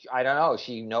 I don't know.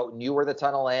 She knew where the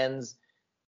tunnel ends.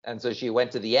 And so she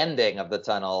went to the ending of the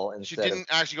tunnel instead. She didn't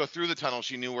actually go through the tunnel.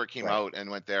 She knew where it came out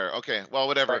and went there. Okay, well,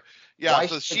 whatever. Right. Yeah, well,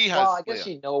 so she has. Well, I guess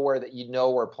you know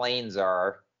where planes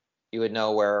are. You would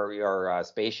know where your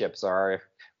spaceships are.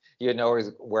 You would know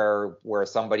where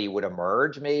somebody would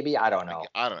emerge. Maybe I don't know.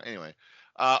 I don't know. Anyway,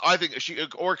 I think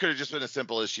or it could have just been as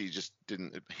simple as she just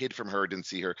hid from her, didn't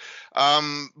see her.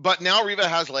 But now Reva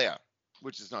has Leia,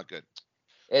 which is not good.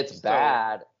 It's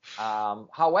bad.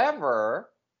 However,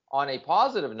 on a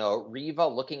positive note, Reva,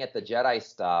 looking at the Jedi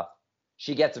stuff,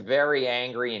 she gets very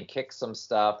angry and kicks some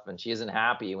stuff, and she isn't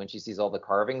happy when she sees all the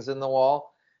carvings in the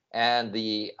wall. And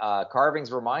the carvings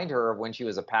remind her of when she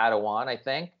was a Padawan, I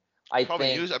think. I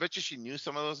bet you she knew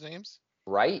some of those names.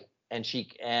 Right, and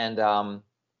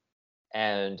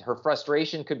her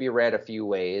frustration could be read a few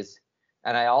ways.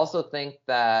 And I also think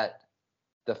that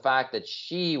the fact that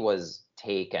she was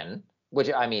taken, which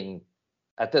I mean,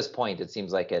 at this point, it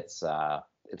seems like it's a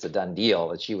done deal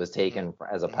that she was taken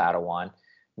as a Padawan.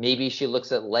 Maybe she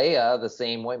looks at Leia the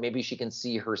same way. Maybe she can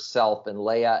see herself in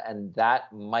Leia, and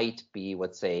that might be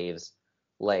what saves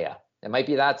Leia. It might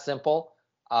be that simple.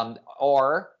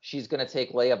 Or she's going to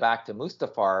take Leia back to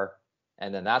Mustafar,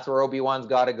 and then that's where Obi-Wan's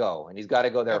got to go, and he's got to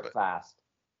go there fast.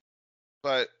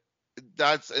 But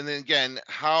and then again,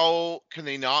 how can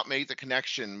they not make the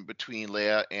connection between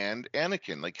Leia and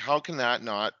Anakin? Like, how can that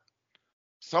not?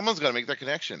 Someone's got to make that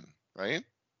connection, right?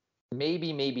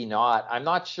 Maybe not. I'm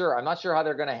not sure. I'm not sure how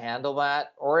they're going to handle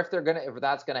that, or if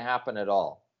that's going to happen at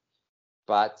all.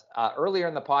 But earlier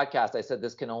in the podcast, I said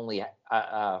this can only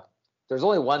there's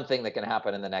only one thing that can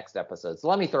happen in the next episode. So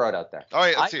let me throw it out there. All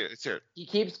right, let's hear it. He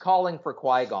keeps calling for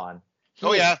Qui-Gon.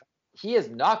 He is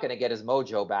not going to get his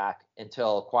mojo back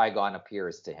until Qui-Gon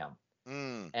appears to him.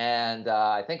 And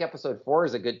I think episode 4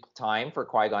 is a good time for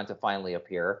Qui-Gon to finally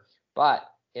appear. But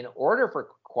in order for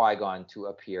Qui-Gon to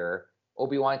appear,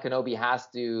 Obi-Wan Kenobi has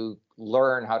to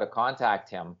learn how to contact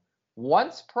him.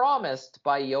 Once promised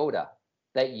by Yoda,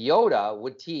 that Yoda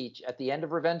would teach at the end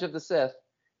of Revenge of the Sith.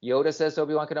 Yoda says to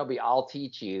Obi-Wan Kenobi, "I'll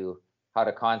teach you how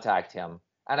to contact him."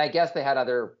 And I guess they had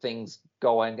other things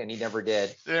going, and he never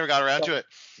did. They never got around to it.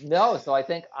 No, so I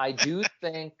think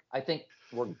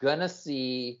we're gonna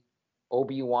see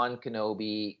Obi-Wan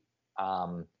Kenobi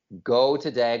go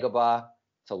to Dagobah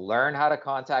to learn how to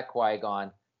contact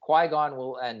Qui-Gon. Qui-Gon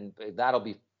will, and that'll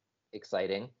be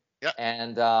exciting. Yeah.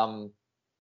 And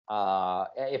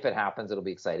if it happens, it'll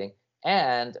be exciting.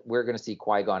 And we're going to see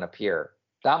Qui-Gon appear.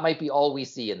 That might be all we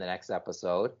see in the next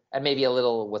episode, and maybe a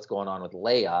little what's going on with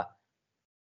Leia.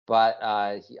 But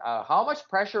how much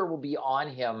pressure will be on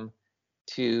him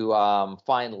to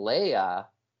find Leia?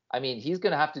 I mean, he's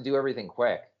going to have to do everything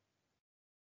quick.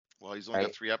 Well, he's only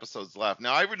got 3 episodes left.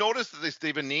 Now, I noticed that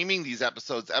they've been naming these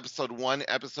episodes Episode 1,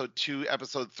 Episode 2,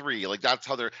 Episode 3. Like, that's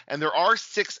how they're... And there are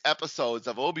 6 episodes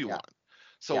of Obi-Wan. Yeah.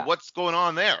 So what's going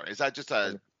on there? Is that just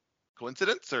a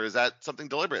coincidence, or is that something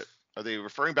deliberate? Are they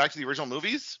referring back to the original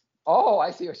movies? Oh, I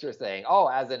see what you're saying. Oh,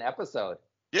 as an episode.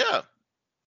 Yeah.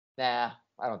 Nah,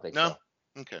 I don't think so.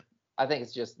 Okay. I think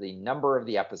it's just the number of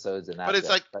the episodes, and that's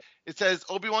But it's it says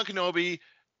Obi-Wan Kenobi,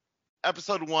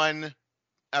 Episode 1...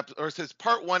 or it says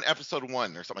Part 1, Episode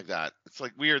 1, or something like that. It's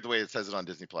like weird the way it says it on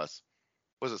Disney Plus.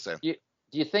 What does it say? Do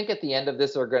you think at the end of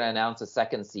this we're going to announce a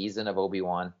second season of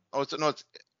Obi-Wan? Oh, it's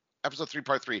episode 3,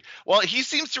 part 3. Well, he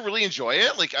seems to really enjoy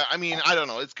it. Like, I mean, I don't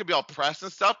know. It could be all press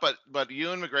and stuff, but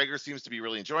Ewan McGregor seems to be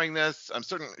really enjoying this. I'm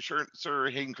sure Sir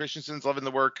Hayden Christensen's loving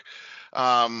the work.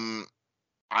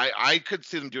 I could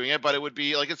see them doing it, but it would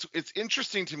be like it's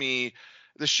interesting to me,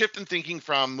 the shift in thinking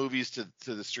from movies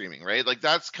to the streaming, right? Like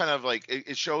that's kind of like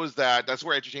it shows that that's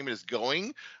where entertainment is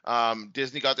going.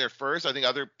 Disney got there first. I think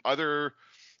other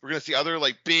we're going to see other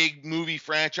like big movie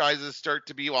franchises start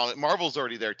to be, well, Marvel's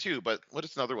already there too, but what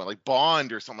is another one? Like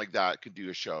Bond or something like that could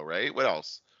do a show, right? What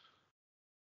else?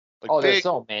 Like there's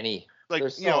so many. Like,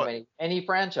 there's so many. Any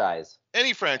franchise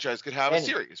could have a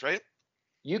series, right?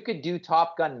 You could do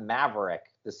Top Gun Maverick,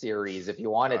 the series, if you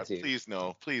wanted to. Please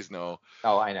no.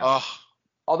 Oh, I know. Oh,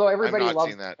 although everyone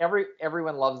loves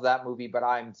that movie, but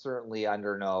I'm certainly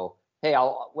under no. Hey,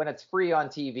 when it's free on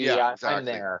TV, exactly. I'm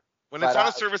there. When it's on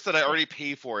a service that I already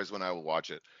pay for is when I will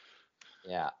watch it.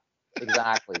 Yeah,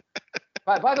 exactly.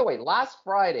 by the way, last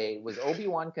Friday was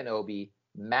Obi-Wan Kenobi,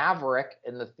 Maverick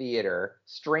in the theater,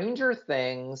 Stranger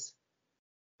Things.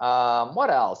 What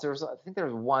else? I think there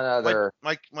was one other.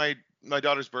 My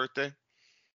daughter's birthday.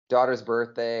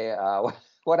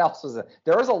 What else was it?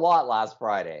 There was a lot last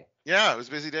Friday. Yeah, it was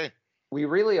a busy day. We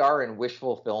really are in wish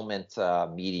fulfillment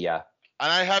media.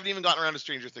 And I haven't even gotten around to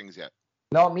Stranger Things yet.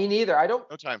 No, me neither. I don't.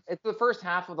 No time. It's the first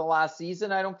half of the last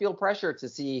season. I don't feel pressure to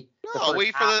see. No, I'll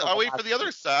wait for the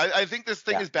other side. I think this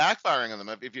thing is backfiring on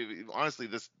them. If you honestly,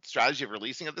 this strategy of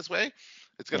releasing it this way,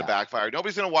 it's going to backfire.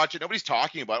 Nobody's going to watch it. Nobody's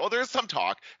talking about it. Well, there is some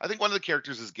talk. I think one of the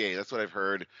characters is gay. That's what I've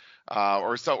heard,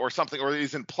 or something, or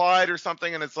he's implied or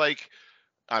something. And it's like,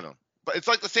 I don't know. But it's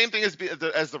like the same thing as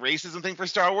the racism thing for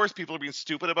Star Wars. People are being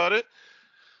stupid about it.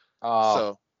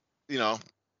 So,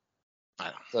 I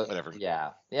don't know, whatever.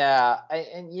 Yeah.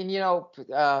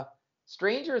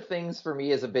 Stranger Things for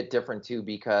me is a bit different too,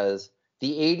 because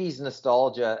the 80s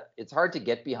nostalgia, it's hard to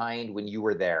get behind when you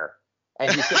were there.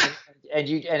 And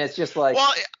it's just like,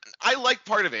 well, I like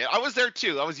part of it. I was there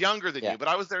too. I was younger than you, but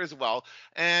I was there as well.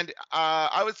 And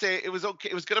I would say it was okay.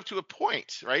 It was good up to a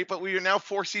point, right? But we are now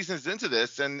 4 seasons into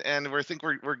this, and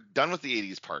we're done with the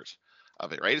 80s part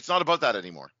of it, right? It's not about that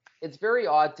anymore. It's very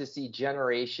odd to see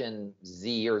Generation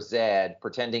Z or Z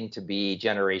pretending to be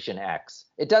Generation X.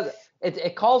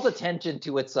 It calls attention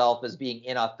to itself as being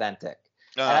inauthentic.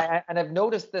 And I've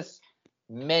noticed this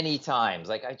many times.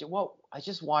 Like I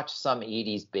just watched some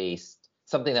 80s based,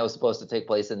 something that was supposed to take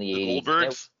place in the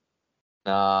 80s.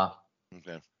 Goldbergs?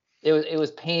 Okay. It was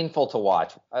painful to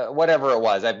watch. Whatever it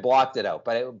was, I blocked it out.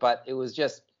 But it was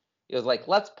like,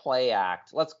 let's play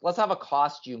act. Let's have a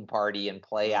costume party and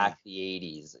play act the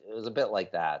 80s. It was a bit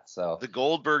like that. So The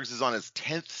Goldbergs is on its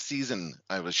 10th season.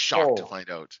 I was shocked to find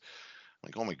out.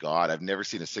 Like, oh my God, I've never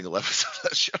seen a single episode of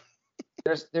that show.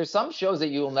 There's some shows that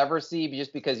you'll never see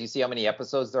just because you see how many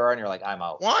episodes there are and you're like, I'm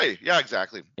out. Why? Yeah,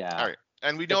 exactly. Yeah. All right.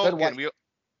 And we know again,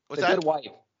 what's that? Good Wife.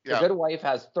 Yeah. The Good Wife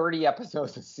has 30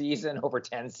 episodes a season over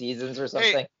 10 seasons or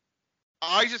something. Hey,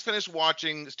 I just finished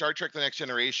watching Star Trek: The Next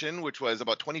Generation, which was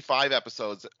about 25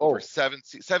 episodes over seven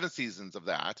seasons of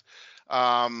that.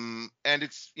 And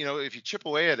it's, if you chip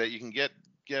away at it, you can get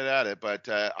at it. But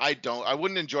I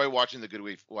wouldn't enjoy watching The Good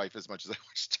Wife as much as I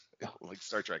watched like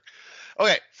Star Trek.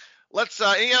 Okay. Let's.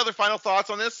 Any other final thoughts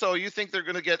on this? So you think they're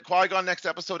going to get Qui-Gon next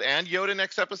episode and Yoda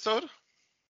next episode?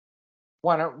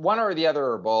 One or the other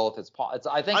or both.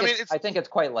 I think it's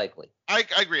quite likely. I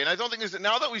agree, and I don't think there's,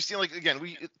 now that we've seen, like, again,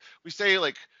 we say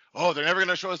like, oh, they're never going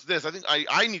to show us this. I think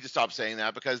I need to stop saying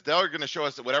that, because they're going to show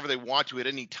us whatever they want to at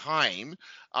any time.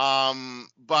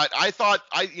 But I thought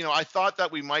that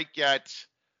we might get.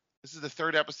 This is the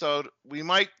 3rd episode. We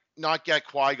might not get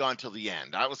Qui-Gon till the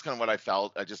end. That was kind of what I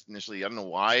felt. I just initially, I don't know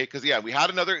why, because we had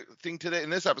another thing today in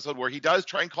this episode where he does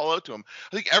try and call out to him.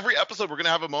 I think every episode we're going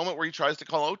to have a moment where he tries to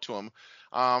call out to him.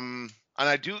 And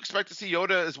I do expect to see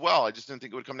Yoda as well. I just didn't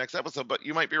think it would come next episode, but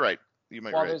you might be right.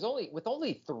 Well, there's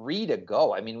only 3 to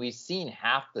go. I mean, we've seen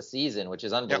half the season, which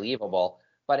is unbelievable. Yep.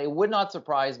 But it would not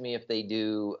surprise me if they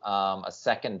do a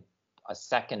second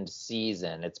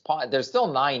season. There's still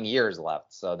 9 years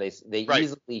left, so they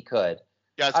easily could.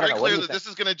 Yeah, it's very clear that this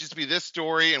is going to just be this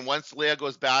story, and once Leia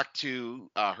goes back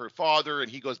to her father and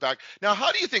he goes back. Now,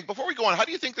 how do you think, before we go on, how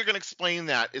do you think they're going to explain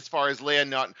that as far as Leia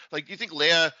not, like, do you think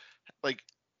Leia, like,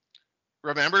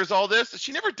 remembers all this?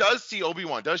 She never does see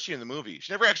Obi-Wan, does she, in the movie?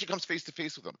 She never actually comes face to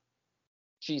face with him.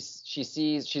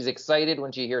 She's excited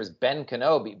when she hears Ben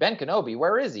Kenobi. Ben Kenobi,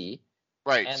 where is he?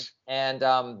 Right. And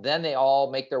then they all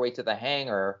make their way to the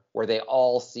hangar where they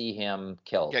all see him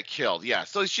killed. Get killed, yeah.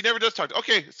 So she never does talk.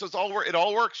 Okay, so it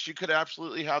all works. She could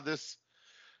absolutely have this.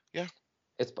 Yeah.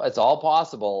 It's all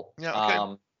possible. Yeah.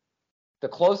 Okay. The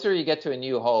closer you get to A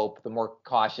New Hope, the more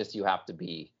cautious you have to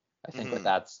be. I think with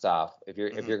that stuff, if you're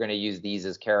going to use these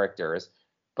as characters.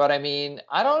 But I mean,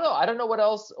 I don't know. I don't know what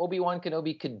else Obi-Wan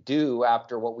Kenobi could do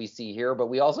after what we see here, but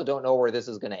we also don't know where this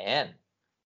is going to end.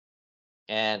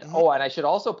 And and I should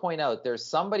also point out, there's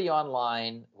somebody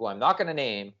online who I'm not going to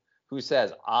name who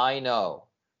says, I know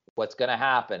what's going to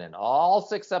happen in all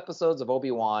 6 episodes of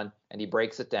Obi-Wan, and he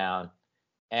breaks it down.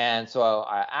 And so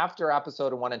after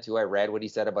episode 1 and 2, I read what he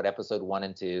said about episode 1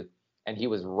 and 2, and he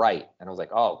was right. And I was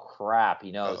like, oh, crap,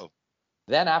 he knows. Uh-oh.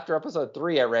 Then after episode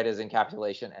 3, I read his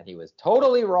encapsulation, and he was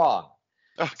totally wrong.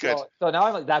 Oh, good. So now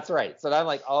I'm like, that's right. So now I'm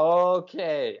like,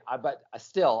 okay. But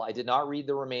still, I did not read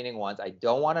the remaining ones. I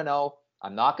don't want to know.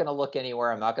 I'm not going to look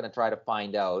anywhere. I'm not going to try to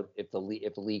find out if the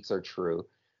leaks are true.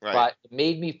 Right. But it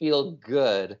made me feel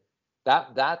good.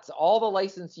 That's all the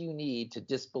license you need to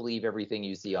disbelieve everything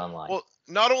you see online. Well,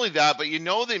 not only that, but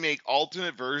they make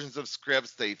alternate versions of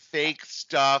scripts. They fake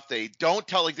stuff. They don't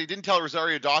tell, like they didn't tell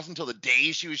Rosario Dawson until the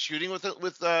day she was shooting with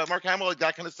Mark Hamill, like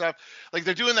that kind of stuff. Like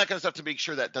they're doing that kind of stuff to make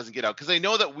sure that doesn't get out, because they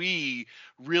know that we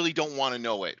really don't want to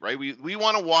know it, right? We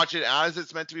want to watch it as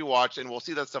it's meant to be watched, and we'll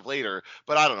see that stuff later.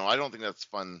 But I don't know. I don't think that's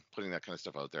fun putting that kind of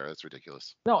stuff out there. That's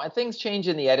ridiculous. No, and things change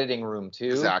in the editing room too.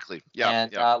 Exactly. Yeah.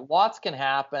 And lots can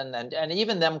happen, and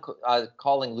even them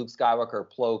calling Luke Skywalker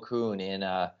Plo Koon in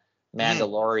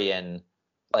Mandalorian,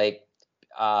 like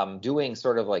doing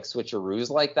sort of like switcheroos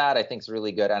like that, I think is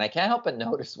really good. And I can't help but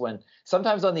notice when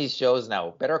sometimes on these shows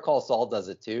now, Better Call Saul does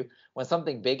it too, when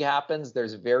something big happens,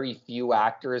 there's very few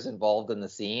actors involved in the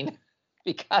scene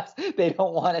because they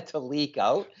don't want it to leak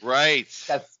out. Right.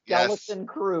 That skeleton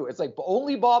crew. It's like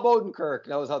only Bob Odenkirk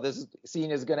knows how this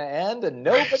scene is going to end, and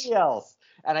nobody else.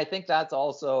 And I think that's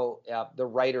also, the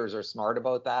writers are smart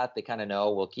about that. They kind of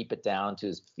know we'll keep it down to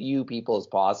as few people as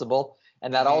possible.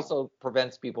 And that also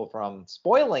prevents people from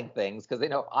spoiling things, because they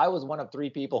know if I was one of 3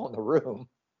 people in the room,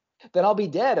 then I'll be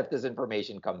dead if this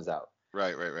information comes out.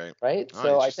 Right. Right? Oh,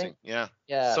 so I think, yeah.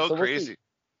 So crazy.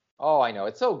 Oh, I know.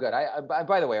 It's so good.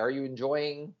 By the way, are you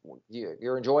enjoying,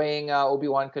 you're enjoying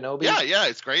Obi-Wan Kenobi? Yeah,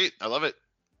 it's great. I love it.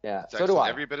 Yeah, it's so do I.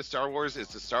 Every bit of Star Wars.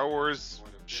 It's a Star Wars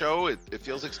show. It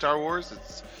feels like Star Wars.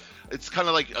 It's kind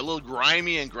of like a little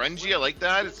grimy and grungy. I like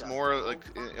that. It's more like,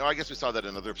 I guess we saw that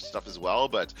in other stuff as well,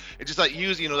 but it just that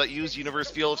used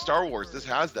universe feel of Star Wars. This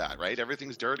has that, right?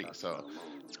 Everything's dirty, so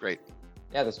it's great.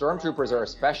 Yeah, the Stormtroopers are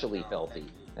especially filthy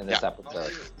in this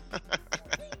episode.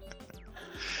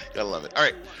 Gotta love it. All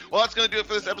right, well, that's gonna do it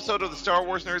for this episode of the Star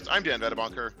Wars Nerds. I'm Dan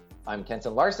Vadabonker. I'm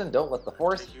Kenton Larson. Don't let the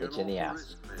Force hit you in the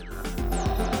ass.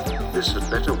 This had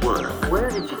better work. Where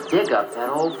did you dig up that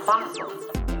old fossil?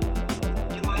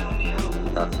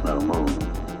 That's no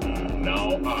moon.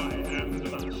 Now I